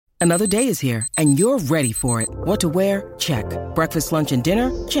Another day is here, and you're ready for it. What to wear? Check. Breakfast, lunch, and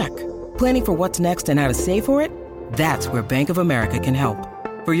dinner? Check. Planning for what's next and how to save for it? That's where Bank of America can help.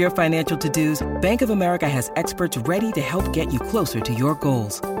 For your financial to-dos, Bank of America has experts ready to help get you closer to your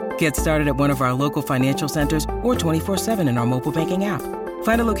goals. Get started at one of our local financial centers or 24/7 in our mobile banking app.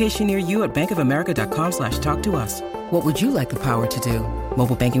 Find a location near you at bankofamerica.com/talktous. What would you like the power to do?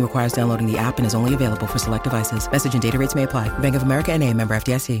 Mobile banking requires downloading the app and is only available for select devices. Message and data rates may apply. Bank of America N.A., member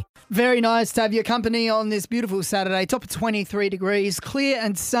FDIC. Very nice to have your company on this beautiful Saturday. Top of 23 degrees, clear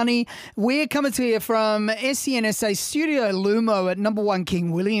and sunny. We're coming to you from SENSA Studio Lumo at number 1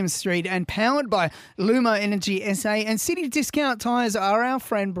 King William Street and powered by Lumo Energy SA. And City Discount Tyres are our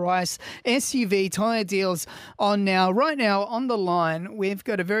friend Bryce. SUV tyre deals on now. Right now on the line, we've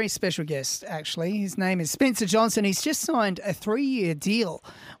got a very special guest, actually. His name is Spencer Johnson. He's just signed a 3-year deal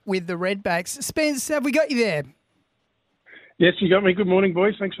with the Redbacks. Spence, have we got you there? Yes, you got me. Good morning,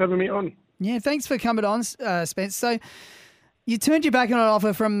 boys. Thanks for having me on. Yeah, thanks for coming on, Spence. So you turned your back on an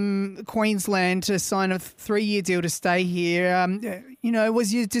offer from Queensland to sign a 3-year deal to stay here.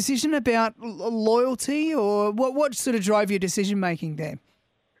 Was your decision about loyalty or what sort of drove your decision-making there?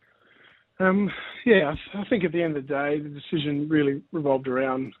 I think at the end of the day, the decision really revolved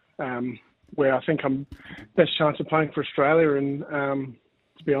around where I think I'm best chance of playing for Australia. And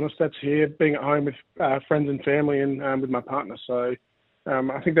to be honest, that's here, being at home with friends and family and with my partner. So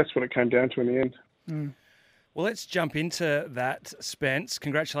I think that's what it came down to in the end. Mm. Well, let's jump into that, Spence.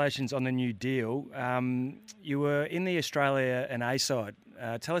 Congratulations on the new deal. You were in the Australia and A side.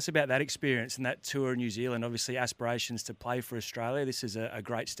 Tell us about that experience and that tour in New Zealand. Obviously, aspirations to play for Australia. This is a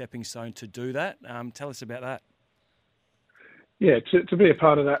great stepping stone to do that. Tell us about that. Yeah, to be a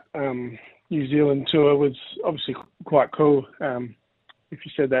part of that New Zealand tour was obviously quite cool. If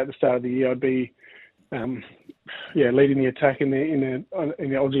you said that at the start of the year, I'd be leading the attack in the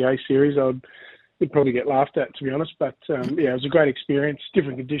Aussie A series. I'd probably get laughed at, to be honest. But it was a great experience.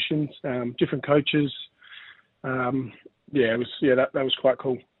 Different conditions, different coaches. That was quite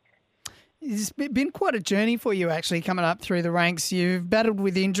cool. It's been quite a journey for you, actually, coming up through the ranks. You've battled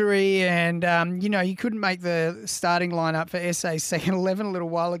with injury and, you couldn't make the starting lineup for SA's second 11 a little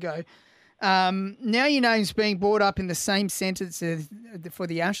while ago. Now your name's being brought up in the same sentence for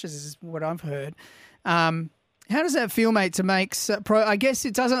the Ashes, is what I've heard. How does that feel, mate, to make I guess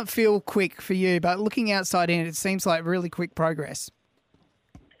it doesn't feel quick for you, but looking outside in, it seems like really quick progress.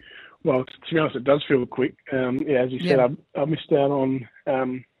 Well, to be honest, it does feel quick. As you said, I missed out on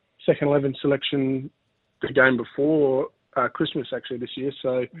second 11 selection the game before Christmas, actually, this year.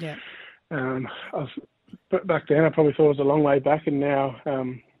 So back then I probably thought it was a long way back, and now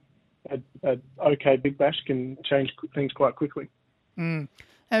an okay Big Bash can change things quite quickly. Mm.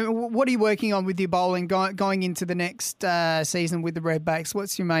 And what are you working on with your bowling going into the next season with the Redbacks?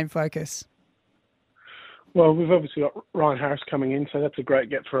 What's your main focus? Well, we've obviously got Ryan Harris coming in, so that's a great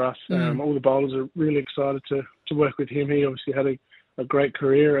get for us. All the bowlers are really excited to work with him. He obviously had a great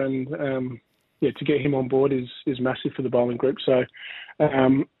career, and to get him on board is massive for the bowling group. So,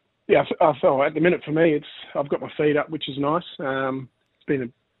 I feel at the minute for me, I've got my feet up, which is nice. It's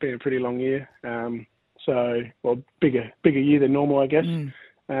been a pretty long year, bigger year than normal, I guess.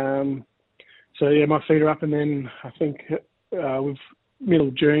 My feet are up, and then I think with middle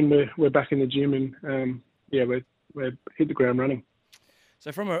of June we're back in the gym, and we're hit the ground running.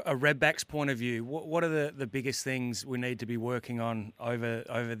 So from a Redbacks point of view, what are the biggest things we need to be working on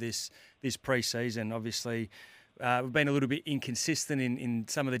over this pre-season? Obviously, we've been a little bit inconsistent in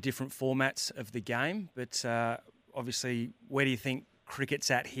some of the different formats of the game, but obviously, where do you think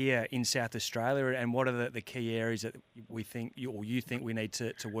cricket's at here in South Australia, and what are the key areas that we think you think we need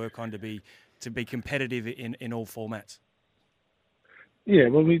to work on to be competitive in all formats? Yeah,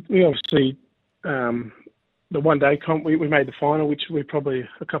 well, we obviously the one-day comp, we made the final, which we're probably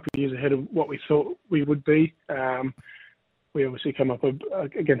a couple of years ahead of what we thought we would be. We obviously come up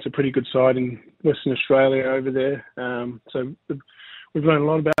against a pretty good side in Western Australia over there. So we've learned a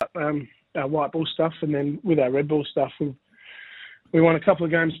lot about our white ball stuff, and then with our red ball stuff, we won a couple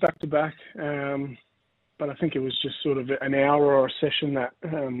of games back to back. But I think it was just sort of an hour or a session that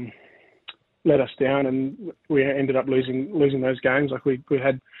let us down, and we ended up losing those games. Like we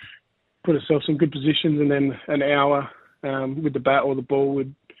had put ourselves in good positions, and then an hour with the bat or the ball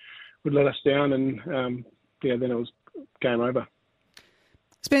would let us down, and then it was game over.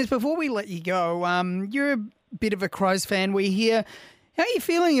 Spence, before we let you go, you're a bit of a Crows fan, we hear. How are you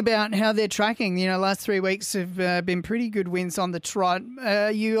feeling about how they're tracking? Last 3 weeks have been pretty good wins on the trot.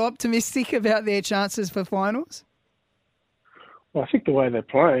 Are you optimistic about their chances for finals? Well, I think the way they're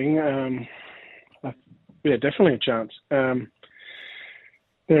playing, definitely a chance.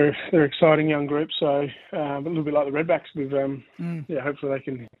 they're exciting young group. So a little bit like the Redbacks, with hopefully they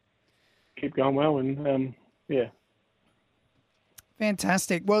can keep going well and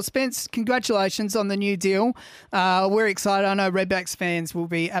Fantastic. Well, Spence, congratulations on the new deal. We're excited. I know Redbacks fans will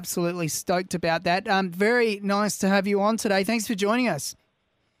be absolutely stoked about that. Very nice to have you on today. Thanks for joining us.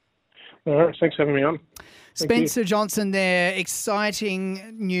 All right, thanks for having me on. Spencer Johnson there.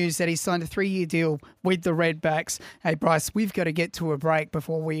 Exciting news that he signed a 3-year deal with the Redbacks. Hey, Bryce, we've got to get to a break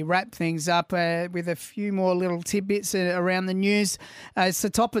before we wrap things up with a few more little tidbits around the news. It's the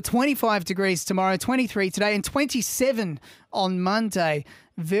top of 25 degrees tomorrow, 23 today, and 27 on Monday.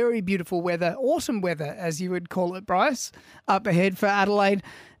 Very beautiful weather, autumn weather, as you would call it, Bryce, up ahead for Adelaide.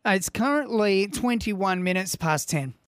 It's currently 21 minutes past 10.